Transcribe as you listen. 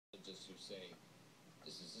say,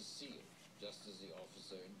 "This is a seal," just as the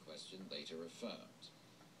officer in question later affirmed.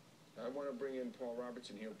 I want to bring in Paul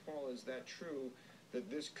Robertson here. Paul, is that true that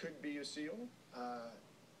this could be a seal?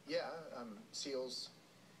 Yeah, seals'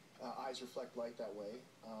 eyes reflect light that way.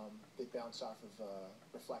 They bounce off of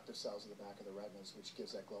reflective cells in the back of the retinas, which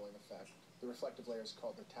gives that glowing effect. The reflective layer is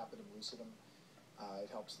called the tapetum lucidum. It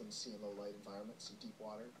helps them see in low light environments in deep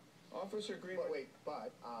water. Officer Greenwood.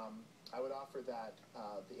 But I would offer that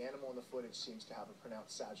the animal in the footage seems to have a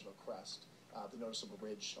pronounced sagittal crest, the noticeable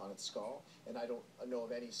ridge on its skull, and I don't know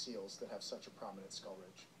of any seals that have such a prominent skull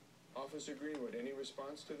ridge. Officer Greenwood, any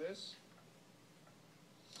response to this?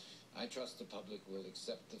 I trust the public will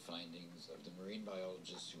accept the findings of the marine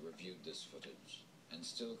biologists who reviewed this footage and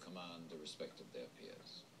still command the respect of their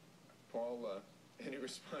peers. Paul, any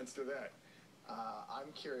response to that?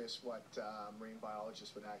 I'm curious what marine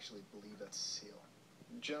biologists would actually believe that's a seal.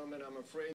 Gentlemen, I'm afraid